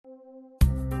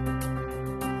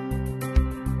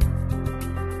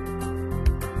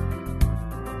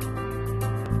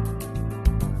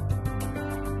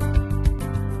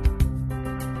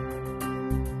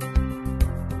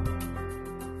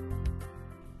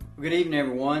Well, good evening,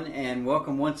 everyone, and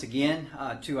welcome once again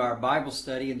to our Bible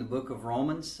study in the book of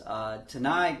Romans.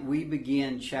 Tonight we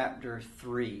begin chapter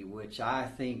 3, which I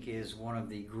think is one of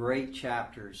the great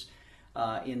chapters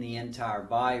in the entire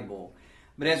Bible.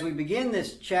 But as we begin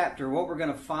this chapter, what we're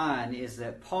going to find is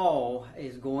that Paul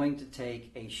is going to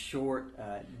take a short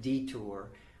detour,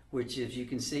 which, as you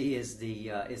can see, is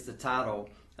the title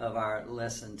of our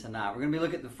lesson tonight. We're going to be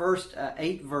looking at the first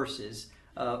 8 verses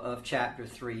of chapter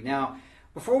 3. Now,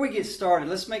 before we get started,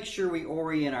 let's make sure we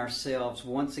orient ourselves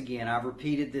once again. I've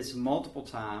repeated this multiple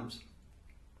times,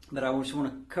 but I just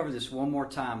want to cover this one more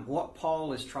time. What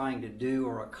Paul is trying to do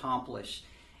or accomplish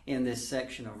in this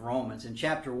section of Romans. In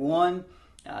chapter 1,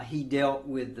 he dealt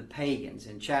with the pagans.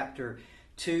 In chapter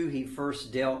 2, he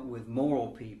first dealt with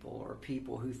moral people, or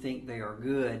people who think they are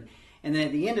good. And then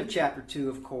at the end of chapter 2,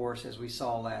 of course, as we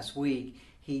saw last week,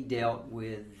 he dealt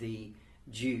with the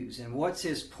Jews. And what's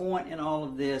his point in all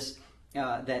of this?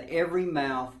 That every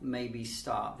mouth may be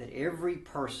stopped, that every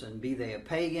person, be they a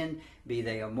pagan, be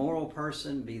they a moral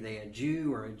person, be they a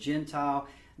Jew or a Gentile,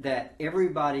 that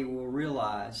everybody will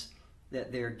realize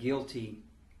that they're guilty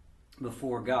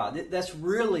before God. That's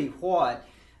really what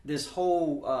this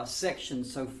whole section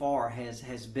so far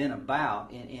has been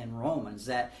about in Romans,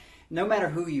 that no matter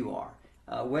who you are,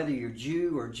 whether you're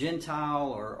Jew or Gentile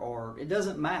or it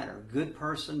doesn't matter, good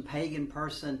person, pagan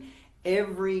person,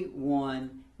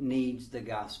 everyone needs the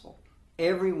gospel.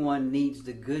 Everyone needs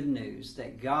the good news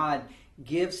that God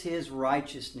gives His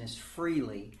righteousness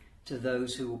freely to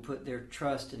those who will put their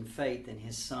trust and faith in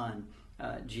His Son,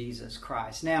 Jesus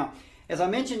Christ. Now, as I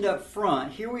mentioned up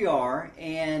front, here we are,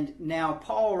 and now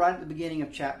Paul, right at the beginning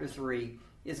of chapter 3,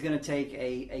 is going to take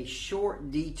a short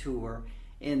detour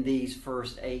in these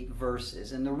first 8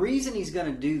 verses. And the reason he's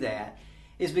going to do that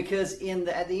is because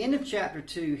at the end of chapter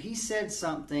 2, he said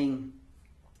something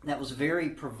that was very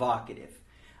provocative.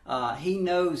 He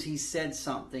knows he said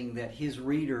something that his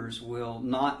readers will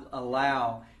not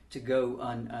allow to go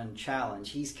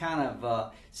unchallenged. He's kind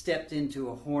of stepped into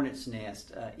a hornet's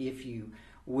nest, if you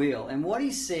will. And what he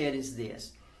said is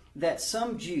this, that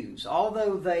some Jews,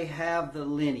 although they have the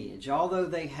lineage, although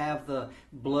they have the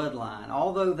bloodline,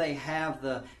 although they have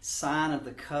the sign of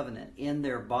the covenant in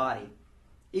their body,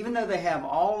 even though they have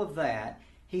all of that,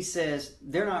 he says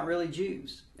they're not really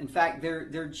Jews. In fact,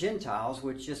 they're Gentiles,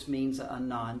 which just means a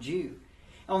non-Jew.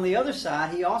 On the other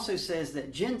side, he also says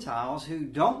that Gentiles who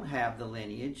don't have the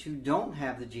lineage, who don't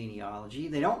have the genealogy,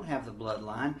 they don't have the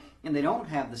bloodline, and they don't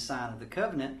have the sign of the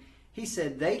covenant, he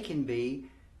said they can be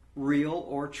real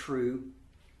or true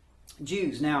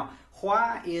Jews. Now,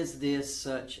 why is this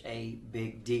such a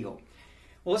big deal?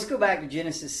 Well, let's go back to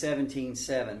Genesis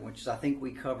 17:7, which I think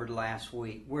we covered last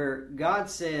week, where God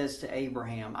says to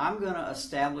Abraham, I'm going to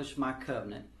establish my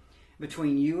covenant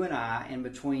between you and I, and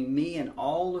between me and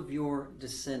all of your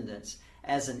descendants,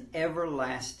 as an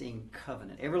everlasting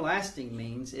covenant. Everlasting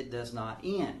means it does not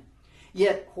end.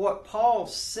 Yet what Paul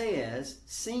says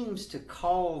seems to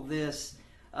call this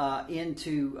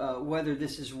into whether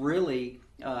this is really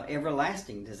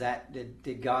everlasting.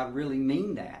 Did God really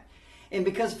mean that? And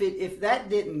because if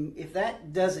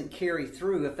that doesn't carry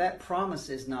through, if that promise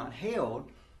is not held,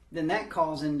 then that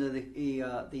calls into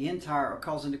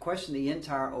calls into question the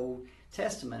entire Old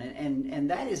Testament, and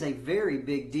that is a very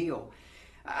big deal.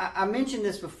 I mentioned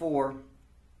this before.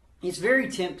 It's very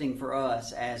tempting for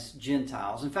us as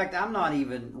Gentiles. In fact, I'm not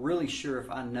even really sure if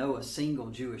I know a single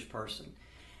Jewish person.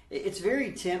 It's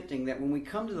very tempting that when we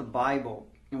come to the Bible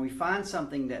and we find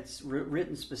something that's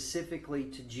written specifically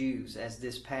to Jews, as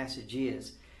this passage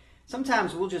is,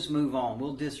 sometimes we'll just move on.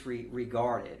 We'll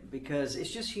disregard it because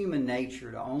it's just human nature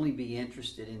to only be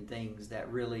interested in things that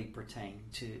really pertain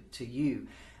to you.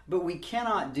 But we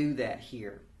cannot do that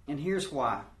here. And here's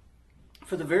why.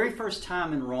 For the very first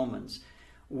time in Romans,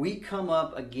 we come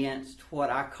up against what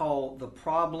I call the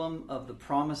problem of the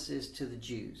promises to the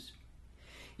Jews.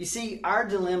 You see, our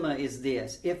dilemma is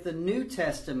this. If the New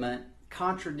Testament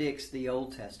contradicts the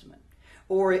Old Testament,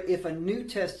 or if a New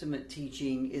Testament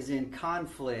teaching is in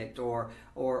conflict or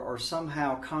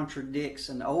somehow contradicts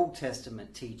an Old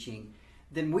Testament teaching,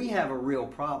 then we have a real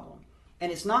problem. And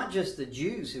it's not just the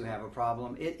Jews who have a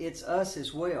problem, it's us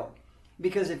as well.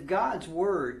 Because if God's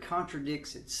Word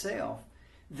contradicts itself,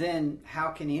 then how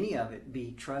can any of it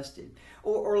be trusted?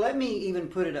 Or let me even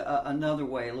put it another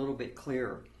way, a little bit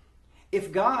clearer.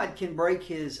 If God can break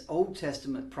His Old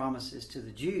Testament promises to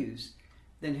the Jews,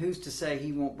 then who's to say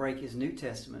He won't break His New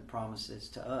Testament promises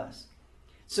to us?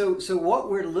 So what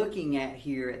we're looking at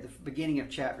here at the beginning of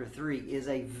chapter 3 is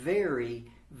a very,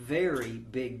 very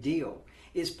big deal.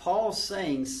 Is Paul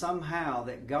saying somehow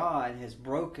that God has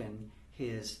broken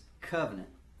His covenant?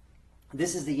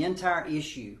 This is the entire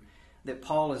issue that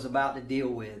Paul is about to deal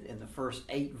with in the first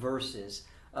 8 verses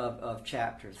of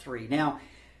chapter 3. Now,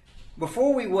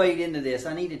 before we wade into this,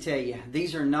 I need to tell you,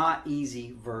 these are not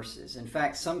easy verses. In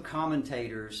fact, some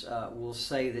commentators will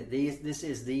say that this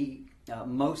is the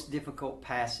most difficult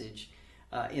passage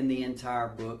in the entire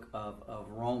book of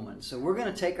Romans. So we're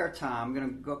going to take our time. I'm going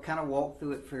to go kind of walk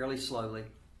through it fairly slowly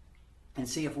and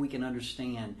see if we can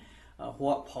understand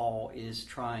what Paul is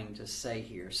trying to say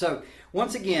here. So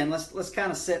once again, let's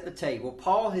kind of set the table.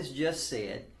 Paul has just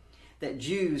said that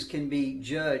Jews can be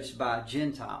judged by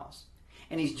Gentiles.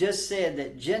 And he's just said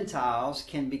that Gentiles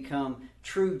can become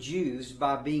true Jews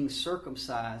by being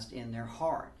circumcised in their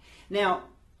heart. Now,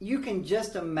 you can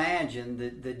just imagine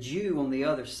the Jew on the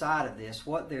other side of this,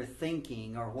 what they're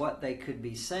thinking or what they could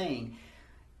be saying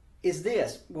is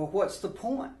this. Well, what's the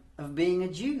point of being a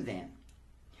Jew then?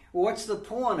 What's the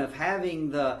point of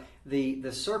having the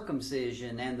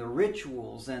circumcision and the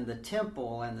rituals and the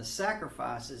temple and the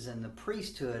sacrifices and the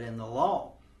priesthood and the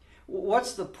law?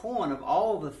 What's the point of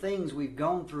all the things we've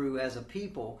gone through as a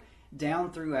people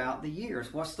down throughout the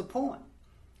years? What's the point?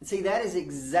 See, that is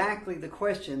exactly the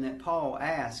question that Paul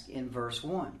asked in verse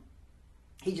 1.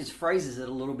 He just phrases it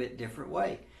a little bit different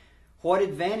way. What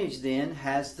advantage then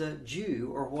has the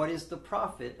Jew, or what is the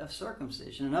profit of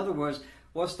circumcision? In other words,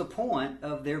 what's the point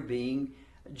of there being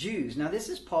Jews? Now, this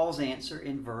is Paul's answer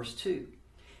in verse 2.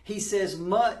 He says,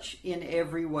 much in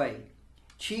every way,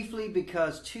 chiefly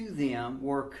because to them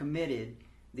were committed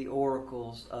the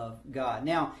oracles of God.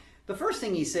 Now, the first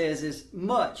thing he says is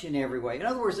much in every way. In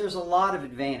other words, there's a lot of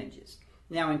advantages.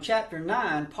 Now, in chapter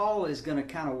 9, Paul is going to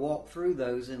kind of walk through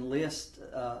those and list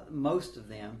most of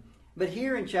them. But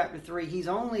here in chapter 3, he's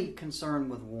only concerned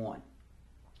with one,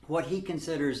 what he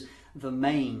considers the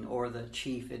main or the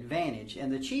chief advantage.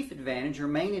 And the chief advantage or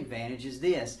main advantage is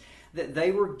this, that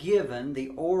they were given the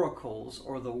oracles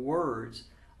or the words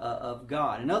of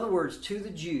God. In other words, to the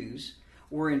Jews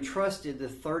were entrusted the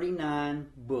 39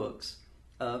 books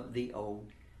of the Old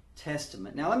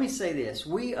Testament. Now let me say this,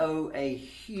 we owe a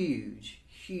huge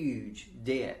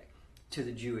debt to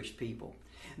the Jewish people.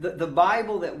 The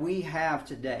Bible that we have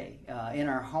today in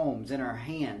our homes, in our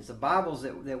hands, the Bibles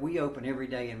that we open every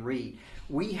day and read,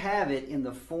 we have it in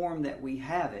the form that we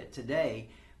have it today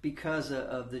because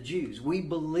of the Jews. We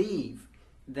believe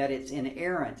that it's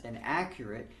inerrant and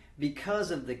accurate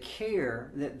because of the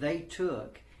care that they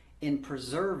took in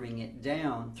preserving it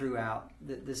down throughout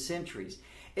the centuries.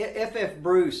 F.F.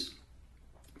 Bruce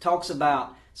talks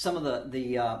about some of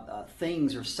the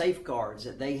things or safeguards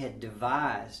that they had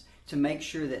devised to make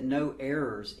sure that no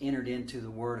errors entered into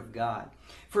the Word of God.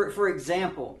 For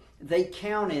example, they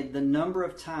counted the number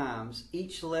of times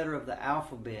each letter of the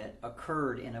alphabet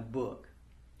occurred in a book.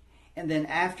 And then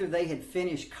after they had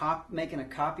finished making a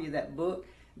copy of that book,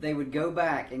 they would go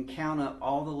back and count up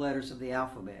all the letters of the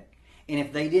alphabet. And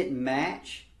if they didn't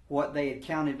match what they had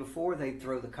counted before, they'd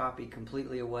throw the copy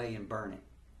completely away and burn it.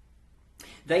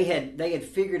 They had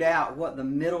figured out what the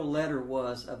middle letter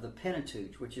was of the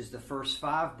Pentateuch, which is the first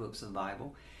 5 books of the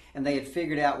Bible, and they had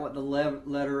figured out what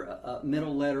the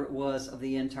middle letter was of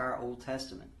the entire Old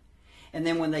Testament. And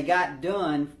then when they got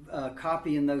done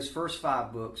copying those first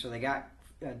 5 books, or they got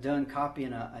done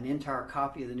copying an entire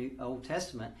copy of the New Old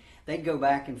Testament, they'd go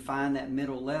back and find that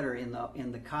middle letter in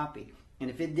the copy. And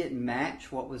if it didn't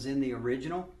match what was in the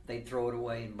original, they'd throw it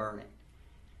away and burn it.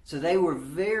 So they were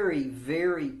very,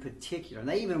 very particular. And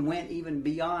they even went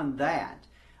beyond that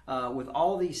with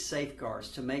all these safeguards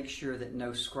to make sure that no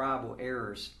scribal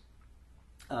errors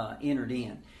entered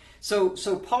in. So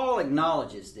Paul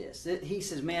acknowledges this. He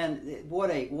says, man,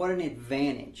 what an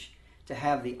advantage to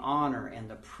have the honor and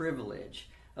the privilege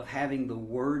of having the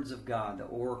words of God, the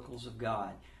oracles of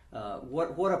God.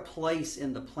 What a place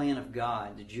in the plan of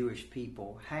God the Jewish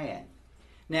people had.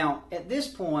 Now, at this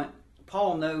point,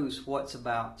 Paul knows what's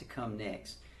about to come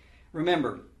next.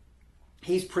 Remember,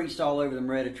 he's preached all over the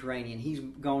Mediterranean. He's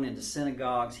gone into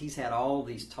synagogues. He's had all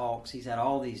these talks. He's had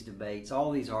all these debates,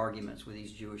 all these arguments with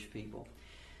these Jewish people.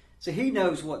 So he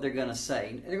knows what they're going to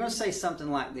say. They're going to say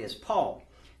something like this. Paul,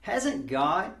 hasn't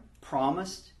God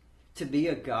promised to be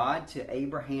a God to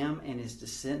Abraham and his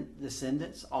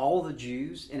descendants, all the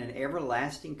Jews, in an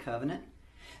everlasting covenant?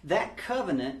 That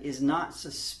covenant is not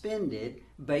suspended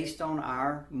based on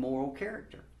our moral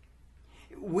character.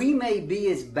 We may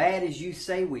be as bad as you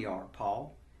say we are,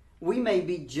 Paul. We may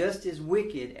be just as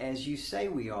wicked as you say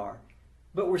we are,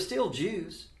 but we're still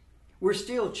Jews. We're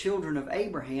still children of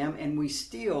Abraham, and we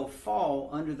still fall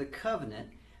under the covenant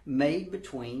made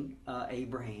between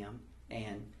Abraham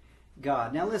and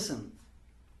God. Now listen,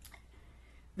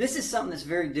 this is something that's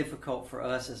very difficult for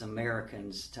us as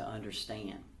Americans to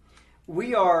understand.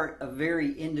 we are a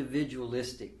very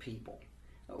individualistic people.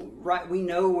 Right? We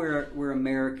know we're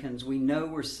Americans. We know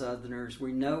we're Southerners.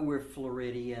 We know we're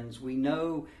Floridians. We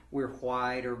know we're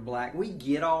white or black. We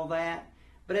get all that.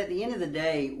 But at the end of the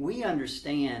day, we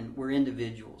understand we're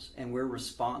individuals and we're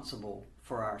responsible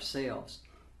for ourselves.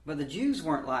 But the Jews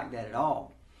weren't like that at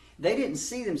all. They didn't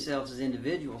see themselves as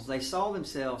individuals. They saw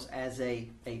themselves as a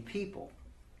people.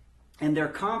 And their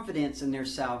confidence in their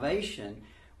salvation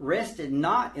rested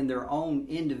not in their own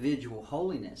individual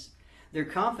holiness. Their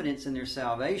confidence in their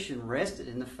salvation rested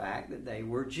in the fact that they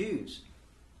were Jews.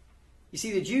 You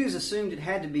see, the Jews assumed it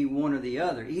had to be one or the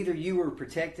other. Either you were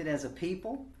protected as a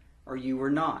people or you were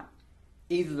not.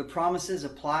 Either the promises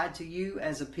applied to you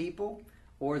as a people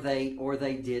or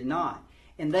they did not.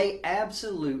 And they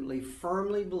absolutely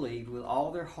firmly believed with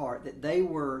all their heart that they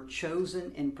were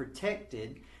chosen and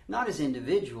protected, not as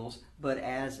individuals, but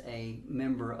as a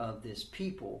member of this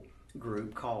people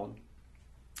group called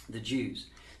the Jews.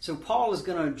 So Paul is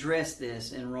going to address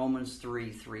this in Romans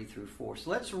 3:3-4. So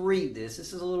let's read this.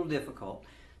 This is a little difficult.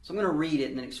 So I'm going to read it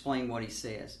and then explain what he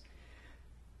says.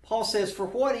 Paul says, "For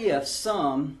what if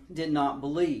some did not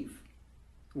believe?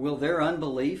 Will their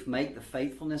unbelief make the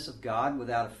faithfulness of God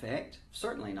without effect?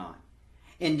 Certainly not.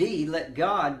 Indeed, let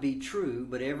God be true,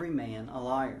 but every man a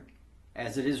liar.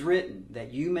 As it is written,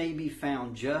 that you may be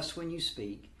found just when you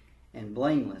speak and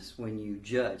blameless when you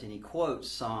judge." And he quotes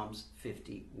Psalms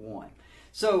 51.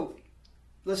 So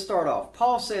let's start off.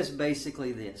 Paul says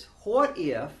basically this. What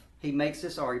if, he makes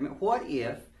this argument, what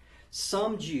if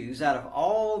some Jews out of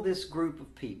all this group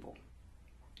of people,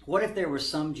 what if there were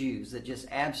some Jews that just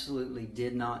absolutely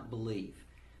did not believe?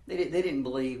 They didn't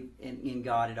believe in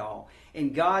God at all.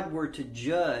 And God were to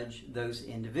judge those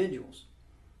individuals.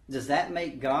 Does that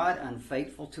make God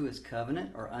unfaithful to his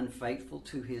covenant or unfaithful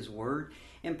to his word?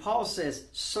 And Paul says,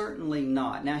 certainly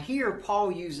not. Now here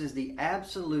Paul uses the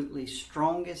absolutely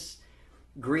strongest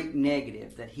Greek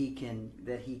negative that he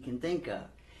can think of.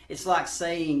 It's like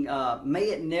saying, may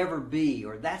it never be,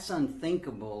 or that's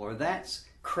unthinkable, or that's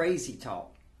crazy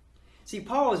talk. See,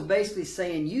 Paul is basically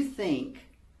saying,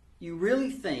 you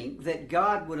really think that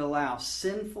God would allow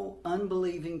sinful,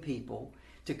 unbelieving people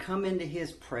to come into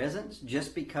his presence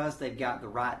just because they've got the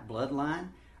right bloodline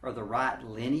or the right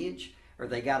lineage or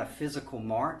they got a physical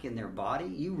mark in their body?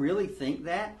 You really think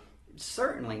that?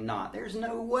 Certainly not. There's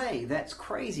no way. That's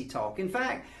crazy talk. In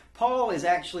fact, Paul is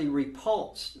actually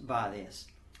repulsed by this.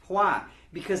 Why?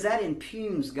 Because that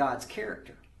impugns God's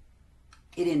character.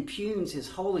 It impugns his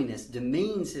holiness,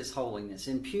 demeans his holiness,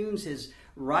 impugns his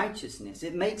righteousness.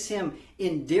 It makes him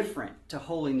indifferent to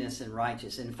holiness and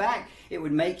righteousness. In fact, it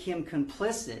would make him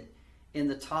complicit in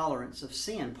the tolerance of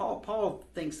sin. Paul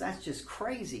thinks that's just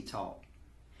crazy talk.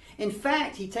 In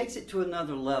fact, he takes it to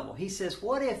another level. He says,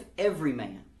 what if every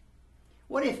man,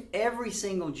 what if every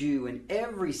single Jew and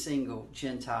every single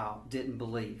Gentile didn't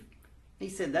believe? He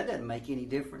said that doesn't make any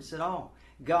difference at all.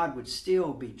 God would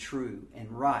still be true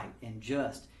and right and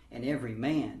just, and every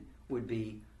man would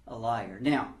be a liar.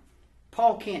 Now,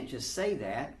 Paul can't just say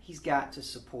that. He's got to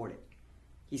support it.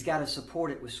 He's got to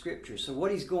support it with Scripture. So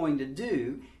what he's going to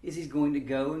do is he's going to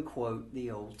go and quote the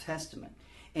Old Testament.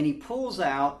 And he pulls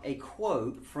out a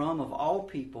quote from, of all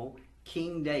people,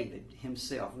 King David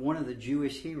himself, one of the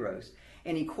Jewish heroes.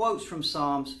 And he quotes from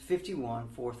Psalms 51,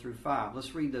 4-5.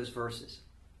 Let's read those verses.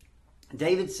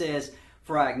 David says,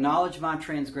 "For I acknowledge my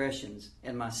transgressions,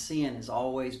 and my sin is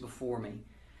always before me.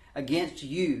 Against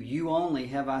you, you only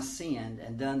have I sinned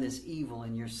and done this evil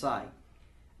in your sight,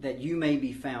 that you may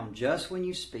be found just when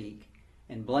you speak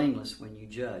and blameless when you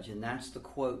judge." And that's the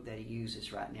quote that he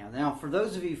uses right now. Now, for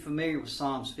those of you familiar with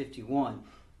Psalms 51,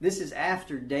 this is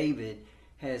after David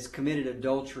has committed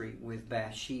adultery with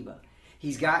Bathsheba.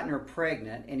 He's gotten her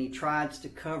pregnant, and he tries to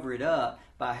cover it up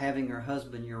by having her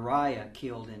husband Uriah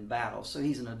killed in battle. So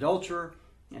he's an adulterer,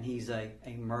 and he's a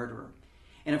murderer.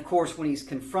 And of course, when he's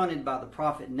confronted by the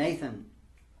prophet Nathan,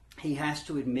 he has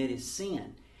to admit his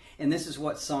sin. And this is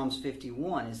what Psalms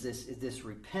 51 is this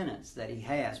repentance that he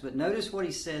has. But notice what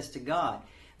he says to God,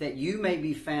 that you may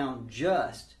be found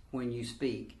just when you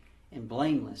speak and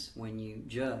blameless when you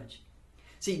judge.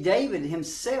 See, David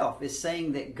himself is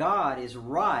saying that God is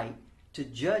right to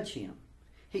judge him.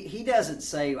 He doesn't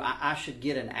say, I should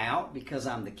get an out because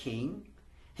I'm the king.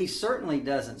 He certainly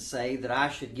doesn't say that I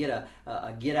should get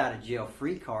a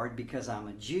get-out-of-jail-free card because I'm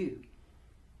a Jew.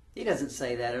 He doesn't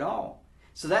say that at all.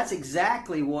 So that's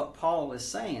exactly what Paul is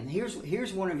saying.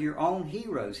 Here's one of your own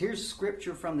heroes. Here's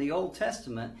scripture from the Old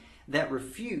Testament that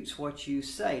refutes what you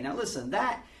say. Now listen,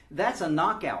 that's a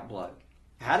knockout blow.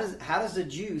 How does a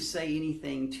Jew say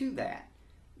anything to that?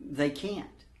 They can't.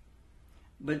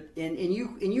 But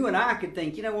you and I could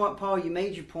think, you know what, Paul, you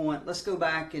made your point. Let's go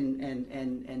back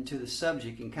and to the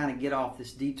subject and kind of get off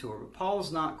this detour. But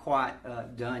Paul's not quite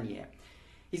done yet.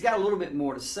 He's got a little bit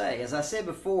more to say. As I said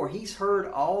before, he's heard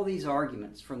all these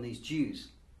arguments from these Jews.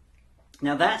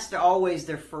 Now that's always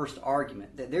their first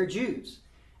argument, that they're Jews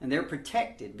and they're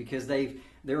protected because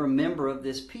they're a member of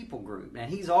this people group.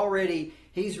 And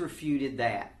he's refuted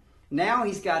that. Now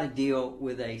he's got to deal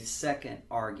with a second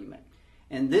argument.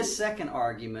 And this second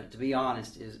argument, to be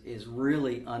honest, is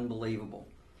really unbelievable.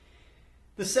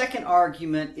 The second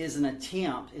argument is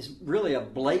really a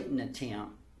blatant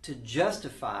attempt to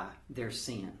justify their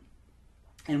sin.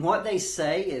 And what they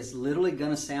say is literally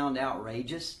going to sound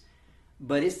outrageous,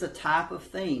 but it's the type of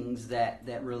things that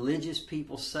religious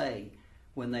people say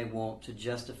when they want to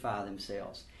justify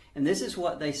themselves. And this is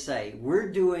what they say: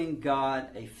 we're doing God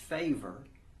a favor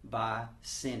by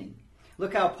sinning.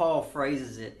 Look how Paul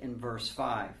phrases it in verse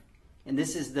 5. And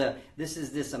this is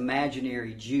this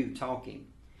imaginary Jew talking.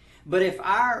 But if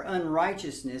our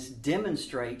unrighteousness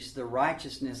demonstrates the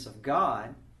righteousness of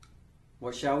God,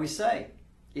 what shall we say?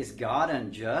 Is God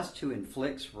unjust who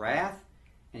inflicts wrath?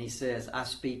 And he says, I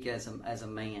speak as a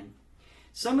man.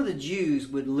 Some of the Jews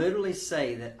would literally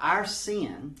say that our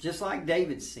sin, just like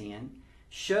David's sin,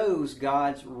 shows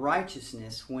God's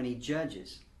righteousness when he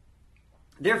judges.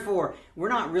 Therefore, we're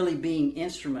not really being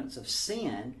instruments of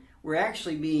sin. We're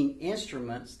actually being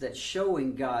instruments that's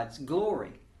showing God's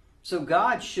glory. So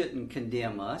God shouldn't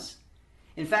condemn us.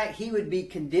 In fact, he would be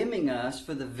condemning us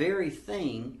for the very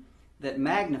thing that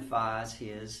magnifies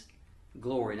his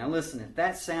glory. Now listen, if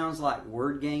that sounds like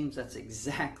word games, that's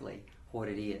exactly what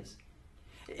it is.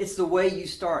 It's the way you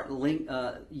start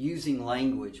using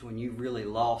language when you've really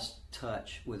lost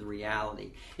touch with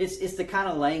reality. It's the kind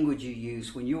of language you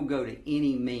use when you'll go to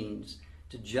any means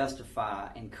to justify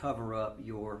and cover up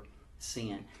your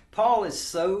sin. Paul is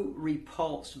so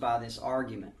repulsed by this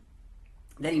argument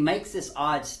that he makes this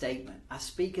odd statement: I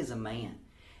speak as a man.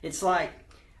 It's like,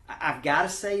 I've got to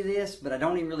say this, but I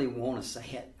don't even really want to say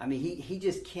it. I mean, he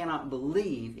just cannot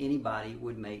believe anybody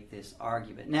would make this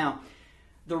argument. Now,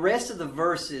 the rest of the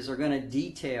verses are going to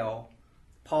detail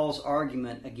Paul's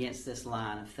argument against this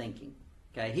line of thinking.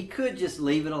 Okay, he could just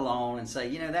leave it alone and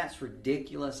say, that's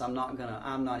ridiculous. I'm not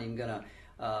even gonna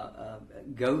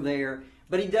go there.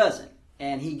 But he doesn't,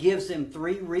 and he gives them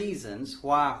 3 reasons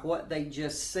why what they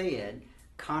just said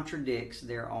contradicts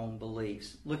their own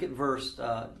beliefs. Look at verse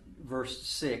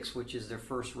 6, which is their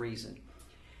first reason.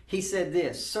 He said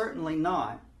this: certainly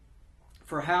not,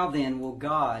 for how then will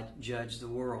God judge the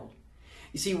world?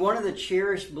 You see, one of the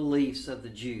cherished beliefs of the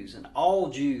Jews, and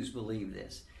all Jews believe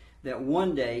this, that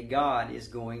one day God is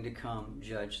going to come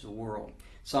judge the world.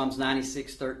 Psalms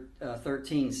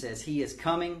 96:13 says, He is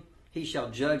coming, He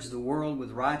shall judge the world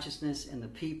with righteousness and the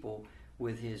people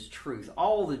with His truth.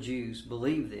 All the Jews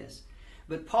believe this.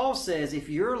 But Paul says if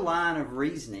your line of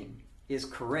reasoning is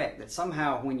correct, that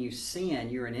somehow when you sin,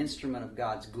 you're an instrument of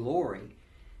God's glory,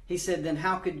 he said, then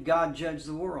how could God judge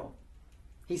the world?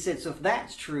 He said, so if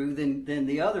that's true, then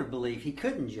the other belief, he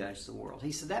couldn't judge the world.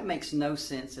 He said, that makes no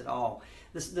sense at all.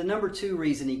 The number 2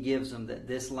 reason he gives them that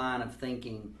this line of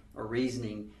thinking or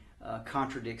reasoning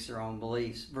contradicts their own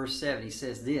beliefs. Verse 7, he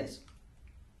says this: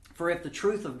 for if the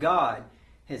truth of God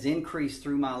has increased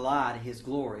through my lie to His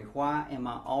glory, why am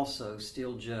I also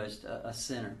still judged a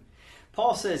sinner?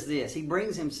 Paul says this. He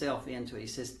brings himself into it. He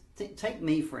says, take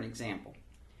me for an example.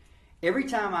 Every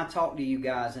time I talk to you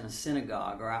guys in a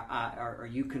synagogue or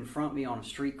you confront me on a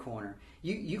street corner,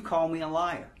 you call me a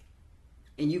liar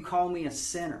and you call me a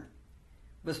sinner.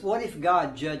 But what if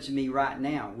God judged me right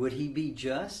now? Would He be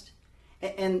just?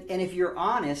 And if you're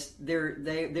honest,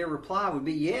 their reply would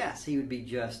be yes, He would be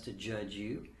just to judge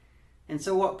you. And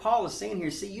so what Paul is saying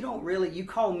here, see, you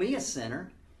call me a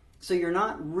sinner, so you're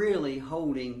not really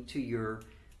holding to your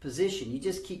position. You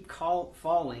just keep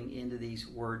falling into these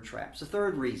word traps. The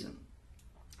third reason,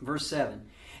 verse 7,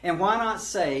 and why not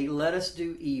say, let us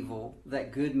do evil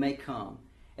that good may come,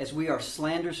 as we are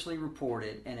slanderously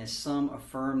reported, and as some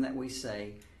affirm that we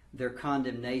say, their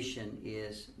condemnation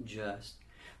is just.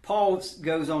 Paul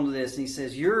goes on to this and he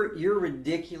says, your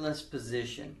ridiculous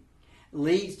position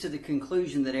leads to the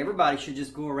conclusion that everybody should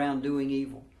just go around doing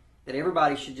evil, that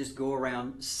everybody should just go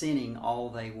around sinning all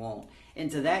they want.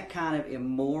 And to that kind of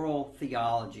immoral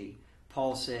theology,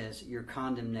 Paul says your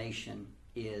condemnation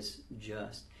is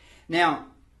just. Now,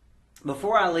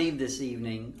 before I leave this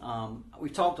evening, we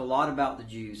talked a lot about the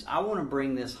Jews. I want to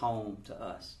bring this home to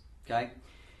us, okay?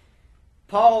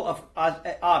 Paul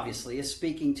obviously is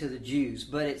speaking to the Jews,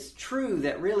 but it's true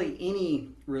that really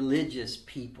any religious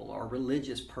people or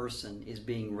religious person is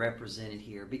being represented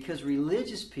here, because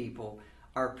religious people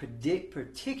are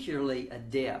particularly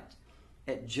adept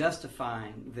at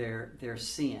justifying their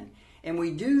sin. And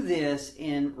we do this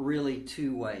in really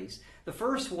two ways. The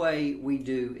first way we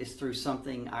do is through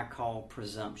something I call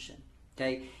presumption.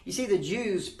 Okay? You see, the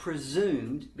Jews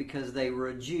presumed because they were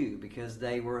a Jew, because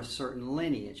they were a certain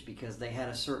lineage, because they had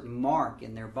a certain mark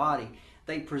in their body,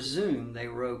 they presumed they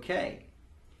were okay.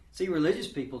 See, religious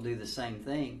people do the same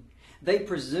thing. They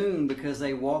presume because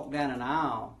they walked down an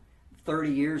aisle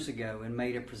 30 years ago and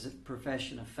made a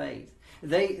profession of faith.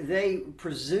 They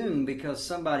presume because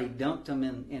somebody dunked them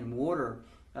in water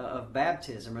of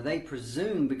baptism, or they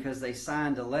presume because they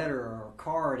signed a letter or a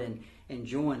card and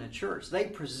joined a church. They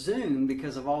presume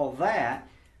because of all that,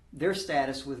 their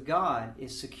status with God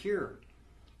is secure.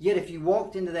 Yet if you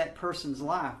walked into that person's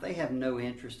life, they have no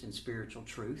interest in spiritual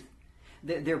truth.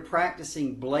 They're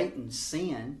practicing blatant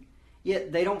sin,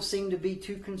 yet they don't seem to be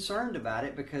too concerned about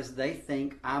it because they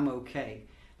think, I'm okay.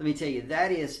 Let me tell you,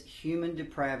 that is human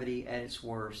depravity at its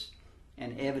worst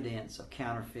and evidence of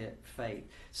counterfeit faith.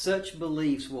 Such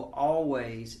beliefs will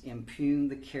always impugn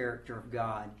the character of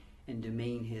God and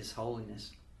demean His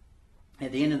holiness.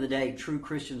 At the end of the day, true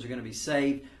Christians are going to be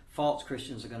saved, false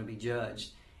Christians are going to be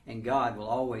judged, and God will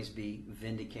always be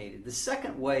vindicated. The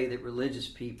second way that religious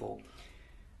people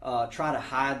try to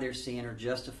hide their sin or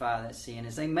justify that sin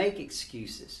is they make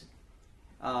excuses.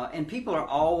 And people are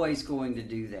always going to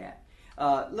do that.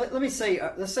 Let's say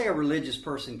a religious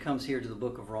person comes here to the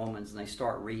book of Romans and they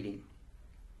start reading.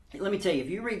 Let me tell you, if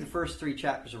you read the first 3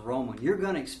 chapters of Romans, you're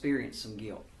going to experience some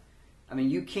guilt. I mean,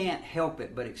 you can't help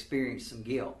it but experience some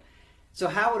guilt. So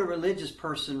how would a religious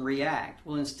person react?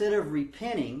 Well, instead of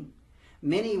repenting,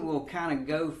 many will kind of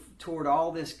go toward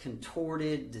all this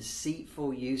contorted,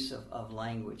 deceitful use of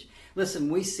language.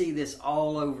 Listen, we see this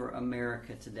all over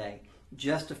America today,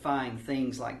 justifying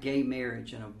things like gay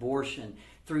marriage and abortion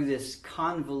through this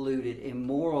convoluted,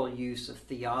 immoral use of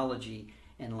theology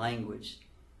and language.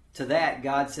 To that,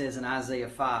 God says in Isaiah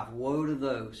 5, woe to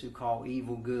those who call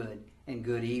evil good and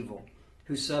good evil,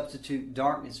 who substitute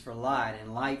darkness for light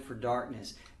and light for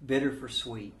darkness, bitter for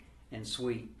sweet and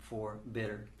sweet for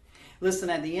bitter. Listen,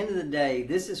 at the end of the day,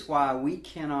 this is why we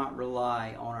cannot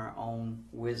rely on our own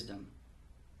wisdom,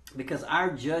 because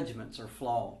our judgments are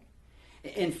flawed.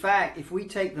 In fact, if we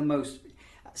take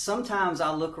sometimes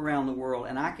I look around the world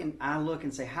and I look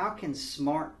and say, how can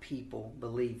smart people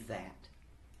believe that?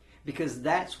 Because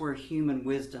that's where human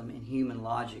wisdom and human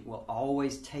logic will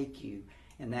always take you,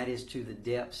 and that is to the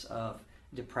depths of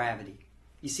depravity.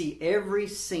 You see, every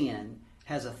sin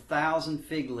has 1,000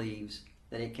 fig leaves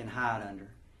that it can hide under.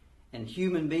 And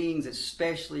human beings,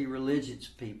 especially religious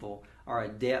people, are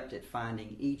adept at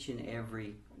finding each and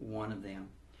every one of them.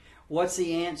 What's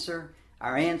the answer?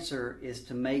 Our answer is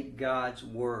to make God's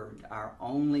Word our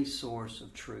only source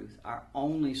of truth, our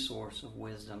only source of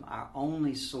wisdom, our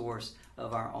only source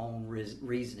of our own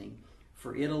reasoning.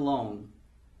 For it alone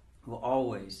will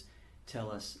always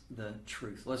tell us the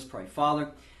truth. Let's pray.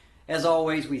 Father, as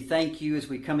always, we thank you as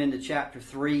we come into chapter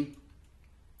 3.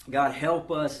 God,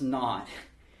 help us not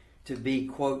to be,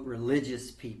 quote,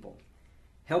 religious people.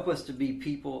 Help us to be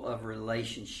people of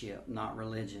relationship, not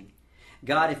religion.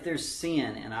 God, if there's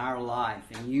sin in our life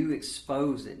and you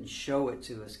expose it and show it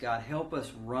to us, God, help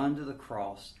us run to the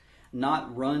cross,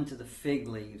 not run to the fig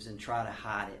leaves and try to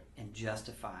hide it and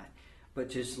justify it,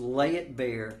 but just lay it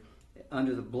bare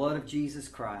under the blood of Jesus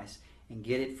Christ and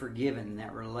get it forgiven, and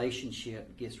that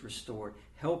relationship gets restored.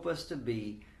 Help us to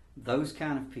be those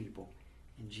kind of people.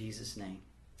 In Jesus' name,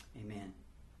 amen.